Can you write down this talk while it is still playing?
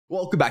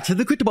Welcome back to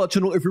the CryptoWorld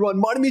channel, everyone.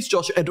 My name is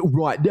Josh, and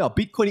right now,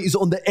 Bitcoin is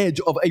on the edge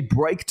of a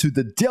break to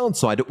the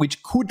downside,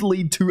 which could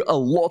lead to a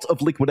lot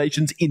of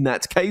liquidations in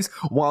that case,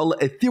 while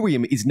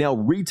Ethereum is now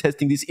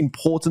retesting this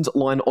important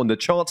line on the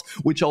chart,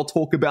 which I'll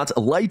talk about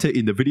later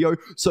in the video,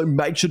 so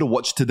make sure to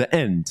watch to the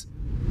end.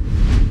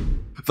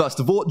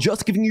 First of all,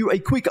 just giving you a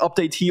quick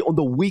update here on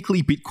the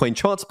weekly Bitcoin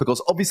charts,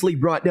 because obviously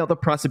right now the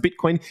price of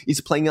Bitcoin is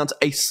playing out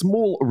a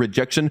small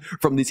rejection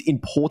from this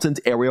important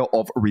area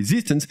of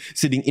resistance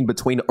sitting in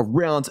between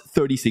around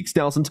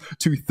 36,000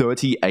 to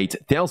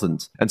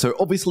 38,000. And so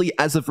obviously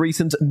as of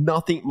recent,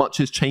 nothing much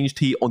has changed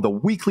here on the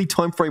weekly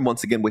time frame.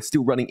 Once again, we're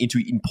still running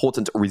into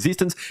important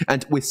resistance,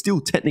 and we're still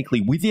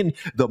technically within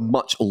the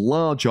much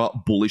larger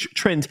bullish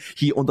trend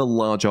here on the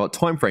larger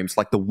time frames,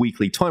 like the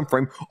weekly time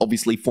frame,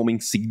 obviously forming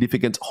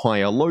significant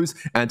higher lows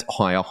and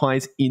higher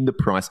highs in the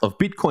price of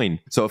Bitcoin.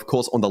 So of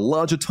course, on the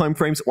larger time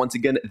frames, once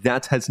again,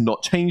 that has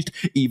not changed.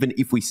 Even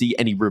if we see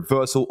any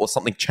reversal or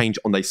something change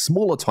on a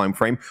smaller time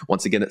frame,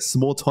 once again,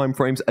 small time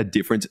frames are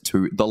different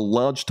to the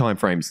large time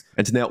frames.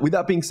 And now, with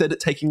that being said,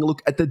 taking a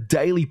look at the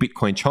daily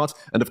Bitcoin chart,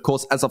 and of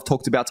course, as I've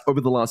talked about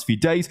over the last few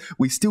days,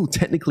 we still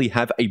technically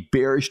have a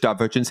bearish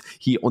divergence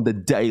here on the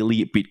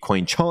daily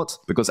Bitcoin chart,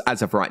 because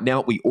as of right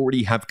now, we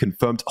already have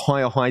confirmed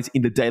higher highs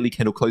in the daily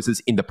candle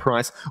closes in the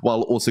price,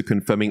 while also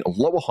confirming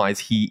lower highs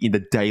here in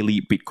the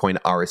daily Bitcoin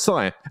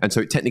RSI. And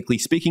so technically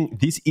speaking,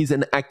 this is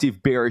an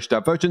active bearish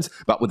divergence.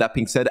 But with that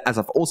being said, as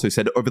I've also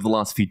said over the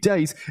last few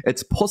days,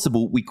 it's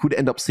possible we could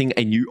end up seeing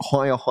a new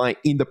higher high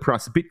in the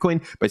price of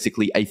Bitcoin,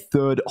 basically a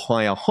third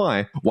higher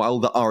high, while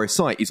the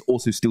RSI is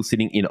also still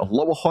sitting in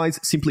lower highs,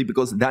 simply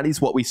because that is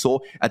what we saw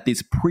at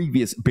this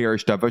previous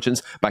bearish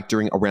divergence back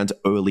during around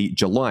early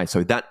July.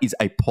 So that is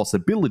a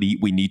possibility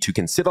we need to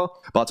consider.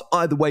 But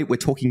either way, we're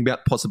talking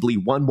about possibly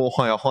one more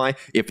higher high,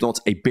 if not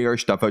a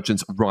bearish divergence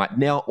right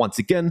now once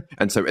again.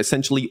 And so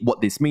essentially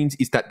what this means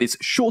is that this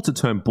shorter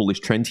term bullish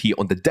trend here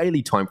on the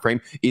daily time frame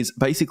is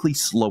basically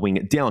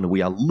slowing down.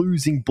 We are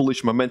losing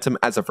bullish momentum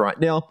as of right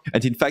now.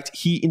 And in fact,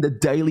 here in the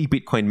daily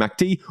Bitcoin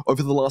MACD,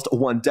 over the last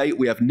one day,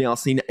 we have now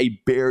seen a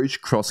bearish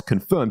cross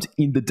confirmed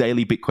in the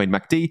daily Bitcoin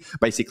MACD,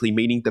 basically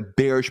meaning the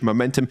bearish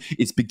momentum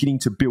is beginning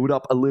to build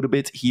up a little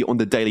bit here on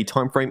the daily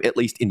time frame, at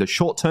least in the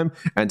short term.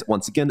 And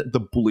once again, the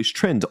bullish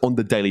trend on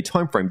the daily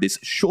time frame, this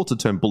shorter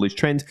term bullish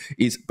trend,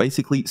 is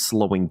basically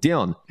slowing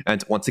down.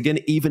 And once again,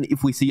 even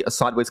if we see a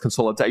sideways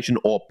consolidation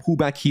or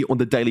pullback here on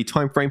the daily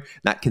time frame,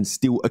 that can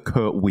still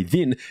occur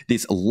within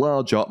this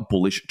larger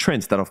bullish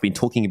trend that I've been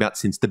talking about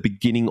since the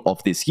beginning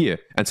of this year.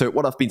 And so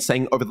what I've been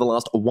saying over the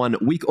last 1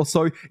 week or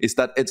so is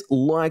that it's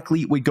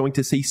likely we're going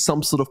to see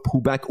some sort of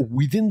pullback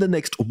within the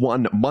next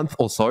 1 month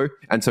or so.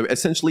 And so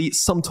essentially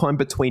sometime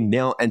between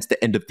now and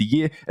the end of the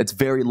year, it's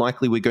very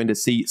likely we're going to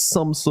see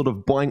some sort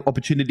of buying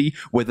opportunity,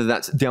 whether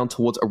that's down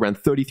towards around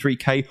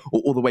 33K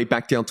or all the way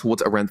back down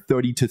towards around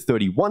 30 to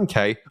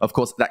 31K. Of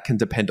course, that can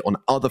depend on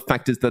other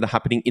factors that are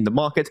happening in the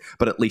market,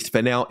 but at least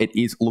for now, it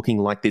is looking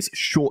like this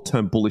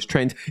short-term bullish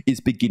trend is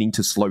beginning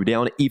to slow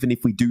down, even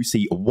if we do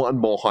see one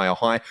more higher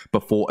high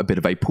before a bit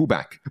of a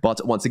pullback.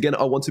 But once again,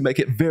 I want to make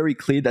it very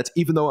clear that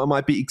even though I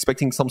might be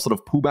expecting some sort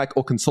of pullback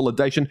or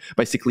consolidation,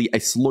 basically a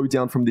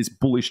slowdown from this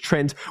bullish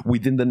trend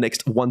within the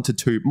next 1 to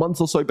 2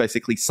 months or so,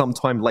 basically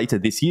sometime later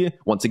this year,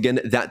 once again,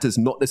 that does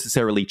not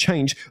necessarily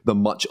change the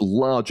much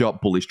larger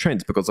bullish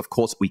trend, because of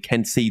course we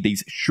can see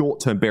these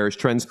short-term bearish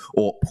trends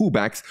or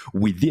pullbacks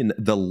within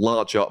the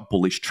larger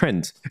bullish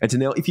trend. And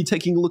now if you're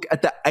taking a look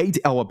at the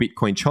 8-hour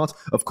Bitcoin chart,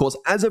 of course,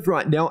 as of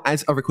right now,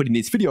 as I'm recording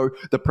this video,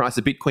 the price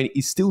of Bitcoin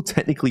is still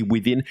technically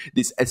within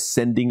this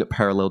ascending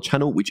parallel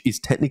channel, which is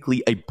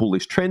technically a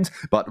bullish trend.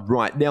 But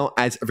right now,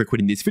 as I'm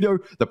recording this video,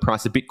 the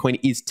price of Bitcoin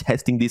is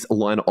testing this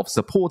line of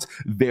support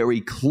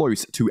very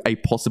close to a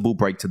possible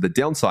break to the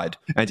downside.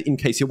 And in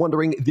case you're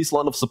wondering, this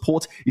line of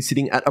support is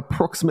sitting at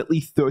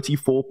approximately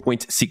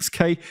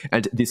 34.6K,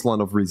 and this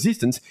line of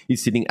resistance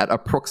is sitting at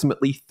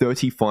approximately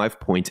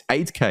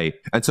 35.8K.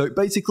 And so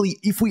basically,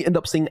 if we end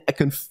up seeing a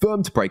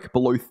confirmed break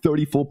below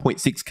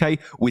 34.6K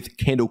with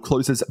candle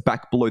closes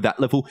back below that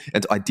level,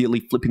 and ideally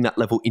flipping that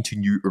level into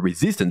new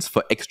resistance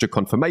for extra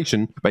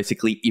confirmation,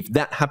 basically, if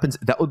that happens,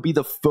 that would be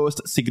the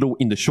first signal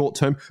in the short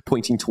term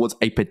pointing towards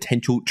a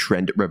potential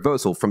trend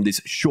reversal from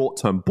this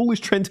short-term bullish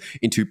trend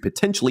into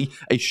potentially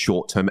a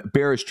short-term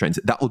bearish trend.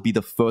 That would be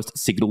the first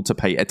signal to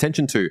pay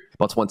attention to.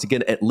 But once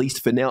again, at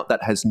least for now,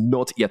 that has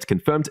not yet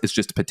confirmed. It's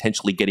just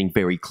potentially getting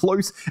very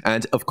close.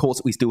 And of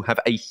course, we still have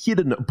a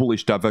hidden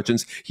bullish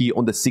divergence here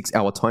on the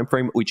 6-hour time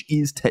frame, which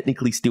is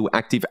technically still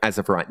active as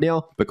of right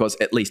now, because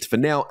at least for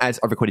now, as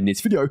I'm recording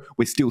this video,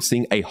 we're still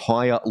seeing a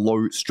higher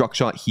low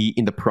structure here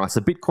in the price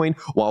of Bitcoin,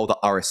 while the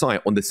RSI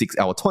on the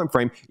 6-hour time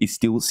frame is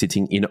still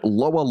sitting in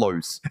lower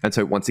lows. And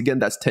so once again,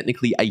 that's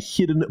technically a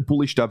hidden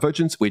bullish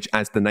divergence, which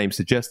as the name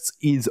suggests,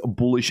 is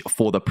bullish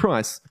for the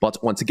price.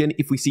 But once again,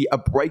 if we see a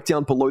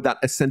breakdown below that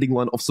ascending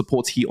line of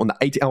support here on the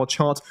 8-hour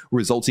chart,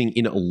 resulting resulting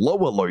in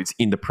lower lows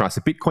in the price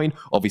of Bitcoin.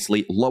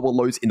 Obviously, lower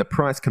lows in the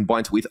price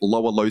combined with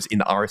lower lows in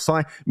the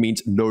RSI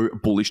means no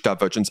bullish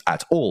divergence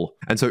at all.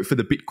 And so for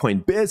the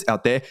Bitcoin bears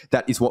out there,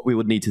 that is what we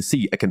would need to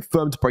see, a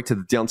confirmed break to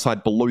the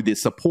downside below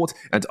this support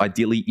and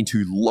ideally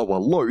into lower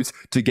lows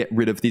to get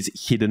rid of this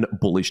hidden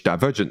bullish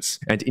divergence.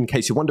 And in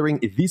case you're wondering,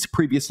 this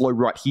previous low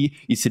right here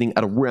is sitting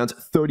at around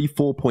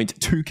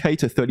 34.2k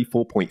to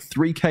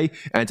 34.3k,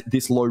 and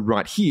this low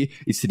right here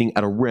is sitting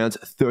at around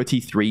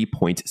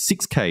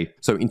 33.6k.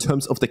 So in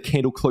terms of the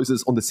candle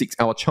closes on the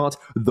 6-hour chart,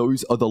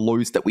 those are the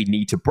lows that we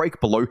need to break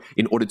below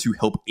in order to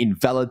help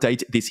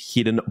invalidate this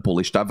hidden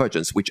bullish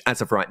divergence, which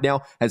as of right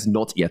now has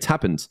not yet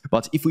happened.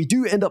 But if we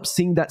do end up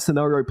seeing that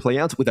scenario play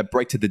out with a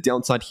break to the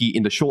downside here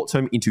in the short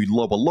term into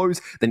lower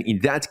lows, then in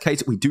that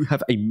case, we do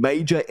have a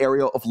major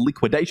area of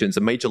liquidations,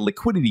 a major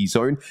liquidity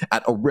zone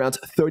at around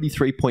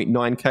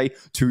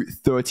 33.9k to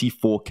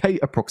 34k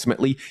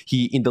approximately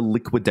here in the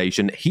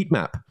liquidation heat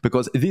map.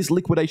 Because this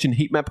liquidation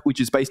heat map, which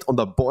is based on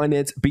the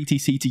Binance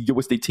BTC to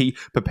USDT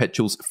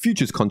perpetuals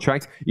futures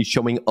contract, is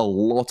showing a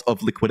lot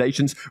of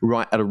liquidations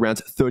right at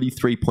around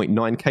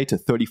 33.9k to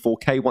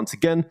 34k once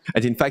again.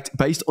 And in fact,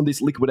 based on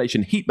this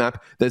liquidation heat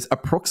map, there's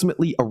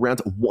approximately around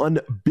 $1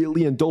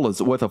 billion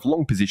worth of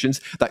long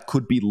positions that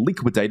could be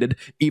liquidated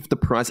if the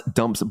price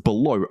dumps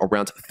below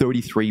around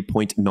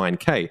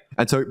 33.9k.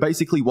 And so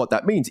basically what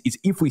that means is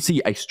if we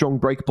see a strong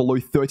break below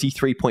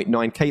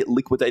 33.9k,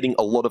 liquidating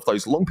a lot of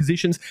those long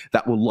positions,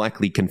 that will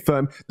likely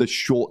confirm the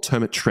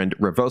short-term trend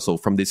reversal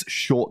from this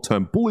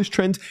short-term bullish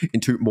trend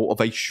into more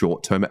of a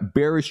short-term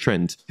bearish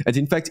trend. And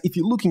in fact, if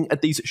you're looking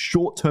at these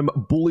short-term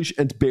bullish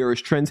and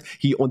bearish trends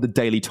here on the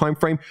daily time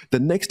frame, the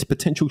next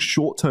potential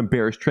short-term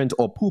bearish trend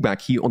or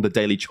pullback here on the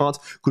daily chart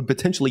could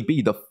potentially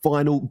be the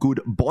final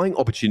good buying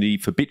opportunity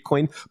for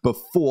Bitcoin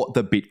before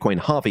the Bitcoin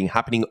halving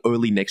happening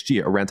early next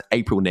year, around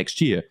April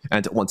next year.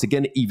 And once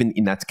again, even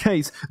in that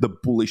case, the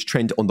bullish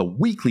trend on the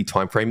weekly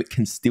time frame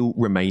can still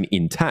remain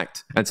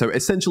intact. And so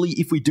essentially,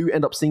 if we do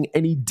end up seeing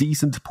any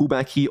decent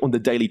pullback here on the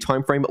daily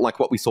time frame, like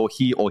what we saw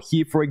here or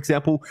here, for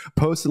example,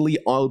 personally,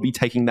 I'll be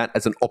taking that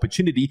as an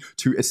opportunity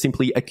to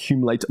simply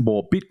accumulate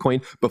more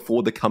Bitcoin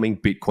before the coming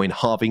Bitcoin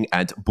halving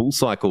and bull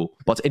cycle.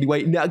 But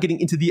anyway, now getting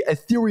into the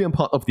Ethereum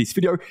part of this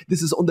video,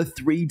 this is on the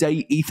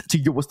 3-day ETH to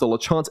US dollar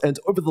chart, and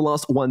over the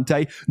last 1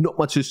 day, not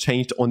much has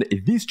changed on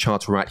this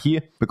chart right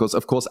here, because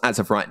of course, as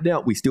of right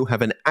now, we still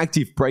have an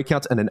active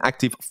breakout and an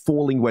active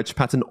falling wedge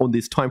pattern on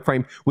this time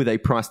frame with a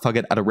price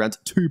target at around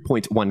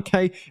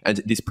 2.1k,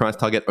 and this price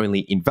target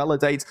only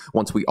invalidates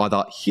once we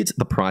either hit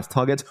the price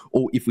target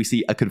or if we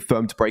see a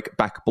confirmed break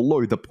back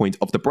below the point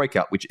of the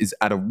breakout, which is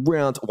at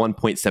around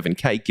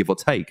 1.7k, give or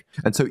take.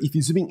 And so if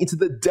you're zooming into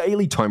the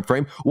daily time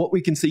frame, what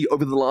we can see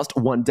over the last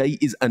 1 day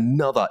is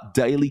another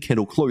daily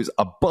candle close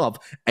above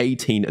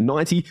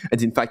 1890,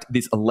 and in fact,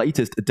 this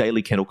latest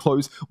daily candle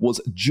close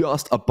was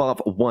just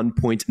above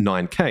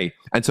 1.9k.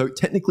 And so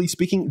technically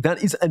speaking,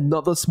 that is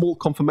another small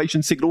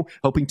confirmation signal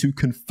helping to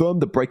confirm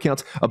the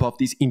breakout above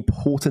this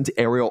important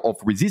area of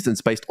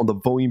resistance based on the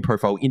volume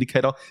profile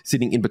indicator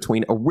sitting in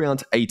between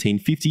around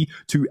 1850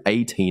 to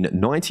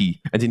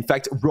 1890. And in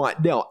fact,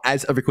 right now,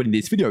 as of recording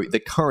this video, the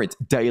current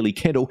daily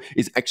candle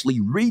is actually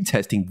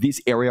retesting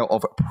this area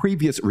of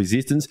previous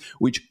resistance,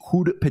 which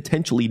could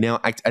potentially now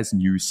act as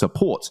new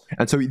support.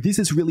 And so this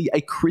is really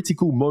a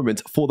critical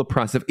moment for the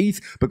price of ETH,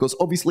 because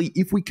obviously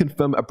if we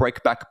confirm a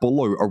break back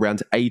below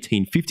around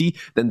 1850,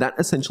 then that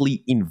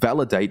essentially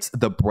invalidates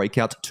the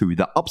breakout to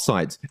the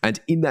upside. And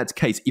in that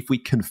case, if we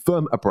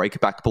confirm a break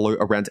back below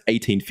around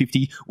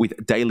 1850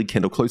 with daily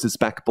candle closes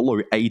back below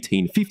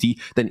 1850,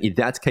 then in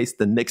that case,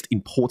 the next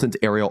important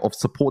area of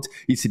support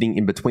is sitting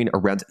in between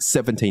around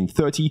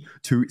 1730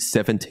 to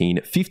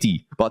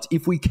 1750. But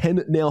if we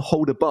can now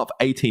hold above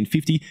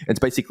 1850 and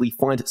basically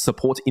find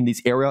support in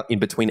this area in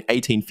between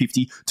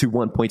 1850 to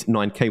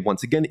 1.9k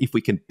once again, if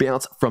we can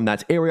bounce from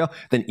that area,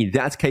 then in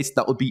that case,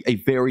 that would be a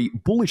very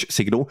bullish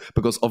signal,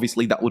 because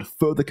obviously that would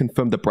further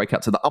confirm the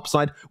breakout to the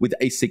upside with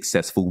a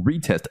successful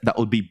retest. That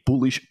would be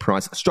bullish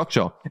price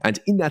structure. And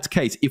in that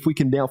case, if we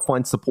can now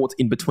find support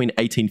in between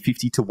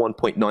 1850 to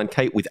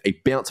 1.9k with a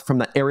bounce from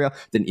that area,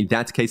 then in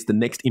that case, the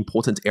next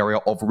important area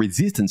of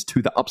resistance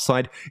to the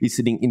upside is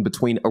sitting in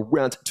between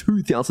around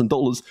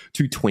 $2,000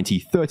 to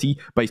 2030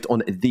 based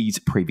on these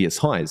previous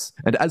highs.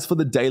 And as for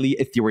the daily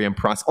Ethereum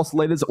price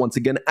oscillators, once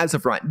again, as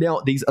of right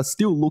now, these are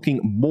still looking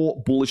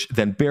more bullish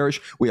than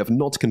bearish. We have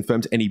not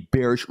confirmed any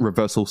bearish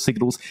reversal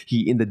signals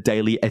here in the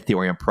daily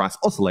Ethereum price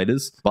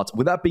oscillators. But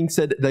with that being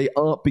said, they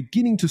are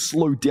beginning to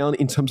slow down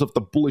in terms of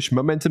the bullish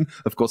momentum.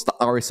 Of course, the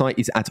RSI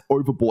is at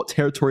overbought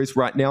territories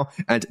right now,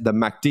 and the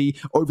MACD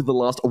over the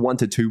last 1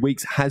 to 2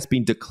 weeks has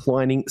been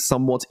declining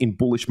somewhat in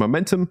bullish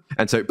momentum.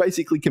 And so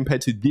basically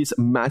compared to this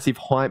massive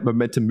high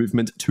momentum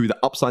movement to the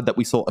upside that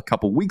we saw a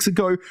couple weeks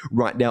ago,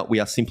 right now we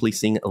are simply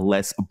seeing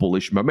less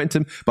bullish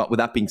momentum. But with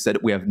that being said,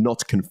 we have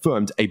not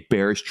confirmed a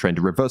bearish trend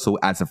reversal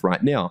as of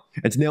right now.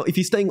 And now if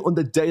you're staying on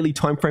the daily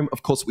time frame,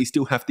 of course, we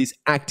still have this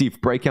active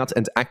breakout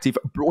and active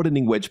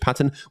broadening wedge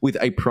pattern with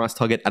a price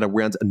target at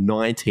around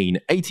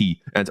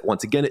 1980. And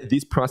once again,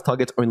 this price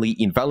target only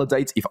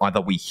invalidates if either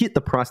we hit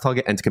the price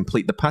target and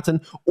complete the pattern,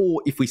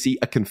 or if we see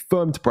a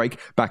confirmed break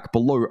back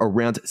below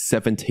around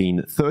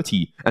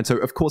 1730. And so,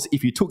 of course,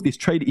 if you took this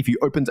trade, if you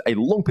opened a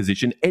long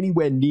position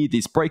anywhere near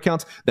this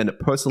breakout, then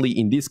personally,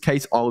 in this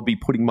case, I would be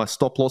putting my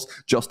stop loss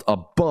just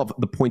above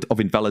the point of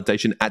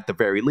invalidation at the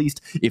very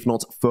least, if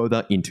not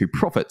further into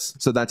profits.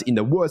 So that in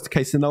the worst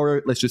case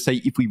scenario, let's just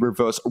say if we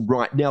reverse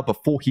right now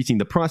before hitting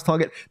the price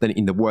target, then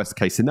in the worst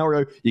case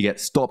scenario, you get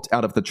stopped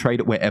out of the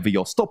trade wherever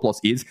your stop loss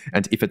is.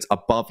 And if it's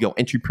above your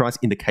entry price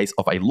in the case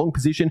of a long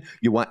position,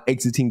 you are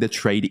exiting the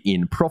trade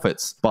in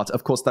profits. But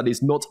of course, that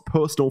is not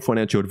personal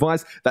financial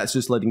advice. That's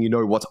just letting you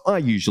know what I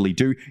usually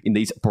do in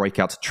these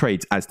breakout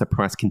trades as the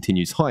price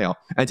continues higher.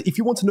 And if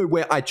you want to know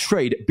where I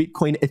trade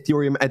Bitcoin,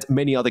 Ethereum, and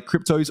many other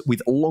cryptos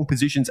with long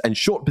positions and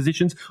short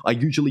positions, I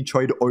usually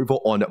trade over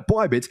on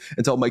Bybit,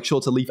 and I'll make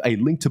sure to leave a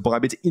link to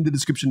Bybit in the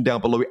description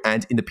down below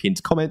and in the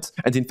pinned comment.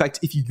 And in fact,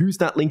 if you use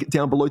that link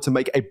down below to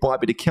make a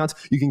Bybit account,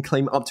 you can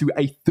claim up to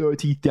a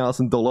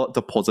 $30,000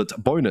 deposit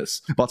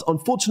bonus. But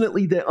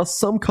unfortunately, there are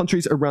some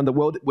countries around the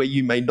world where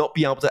you may not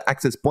be able to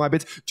access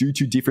Bybit due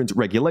to different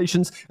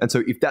regulations. And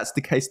so if that's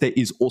the case, there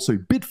is also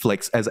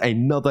Bitflex as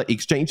another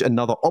exchange,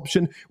 another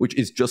option, which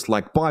is just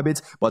like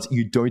Bybit, but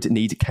you don't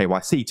need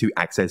KYC to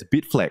access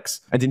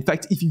Bitflex. And in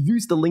fact, if you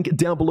use the link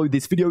down below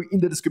this video in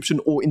the description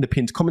or in the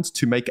pinned comments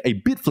to make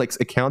a Bitflex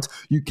account,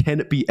 you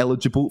can be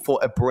eligible for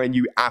a brand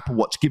new Apple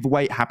Watch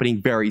giveaway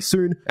happening very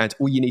soon. And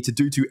all you need to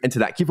do to enter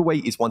that giveaway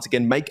is once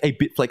again make a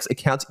Bitflex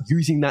account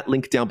using that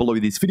link down below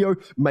this video,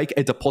 make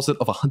a deposit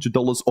of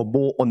 $100 or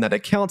more on that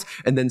account,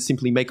 and then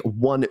simply make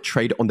one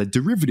trade on the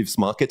derivatives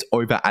market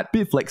over at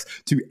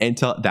Bitflex to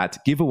enter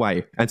that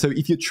giveaway. And so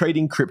if you're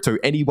trading crypto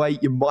anyway,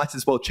 you might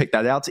as well check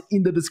that out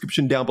in the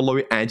description down below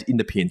and in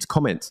the pinned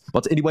comment.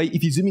 But anyway,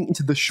 if you're zooming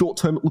into the short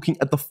term, looking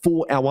at the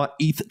 4-hour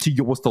ETH to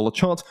US dollar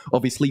chart,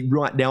 obviously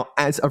right now,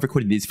 as I've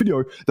recorded this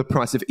video, the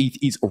price of ETH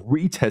is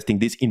retesting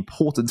this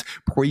important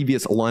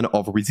previous line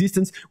of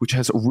resistance, which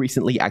has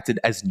recently acted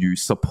as new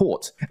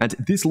support. And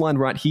this line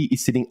right here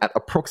is sitting at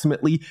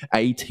approximately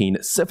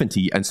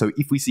 1870. And so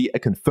if we see a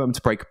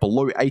confirmed break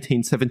below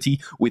 1870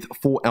 with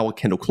 4-hour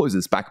candle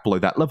closes back below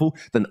that level,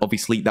 then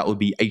obviously that would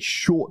be a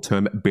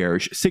short-term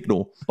bearish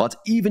signal. But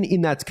even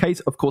in that case,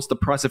 of course, the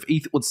price of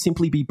ETH would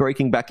simply be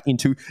breaking back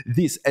into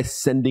this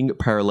ascending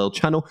parallel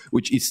channel,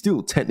 which is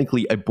still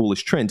technically a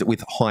bullish trend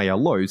with higher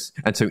lows.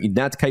 And so in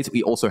that case,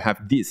 we also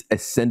have this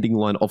ascending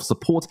line of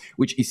support,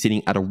 which is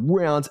sitting at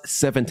around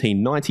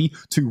 1790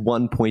 to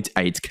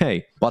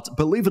 1.8k. But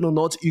believe it or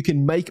not, you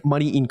can make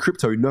money in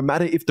crypto no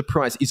matter if the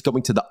price is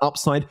going to the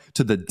upside,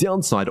 to the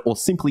downside, or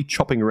simply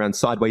chopping around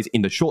sideways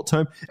in the short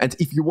term. And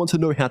if you want to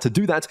know how to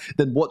do that,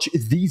 then watch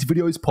these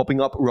videos popping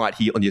up right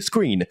here on your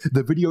screen.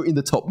 The video in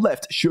the top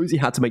left shows you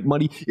how to make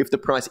money if the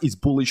price is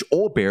bullish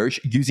or bearish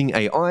using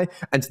AI,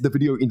 and the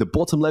video in the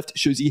bottom left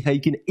shows you how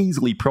you can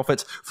easily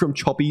profit from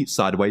choppy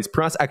sideways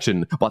price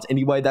action. But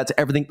anyway, that's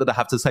everything that I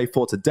have to say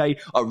for today.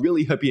 I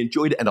really hope you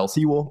enjoyed it, and I'll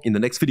see you all in the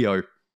next video.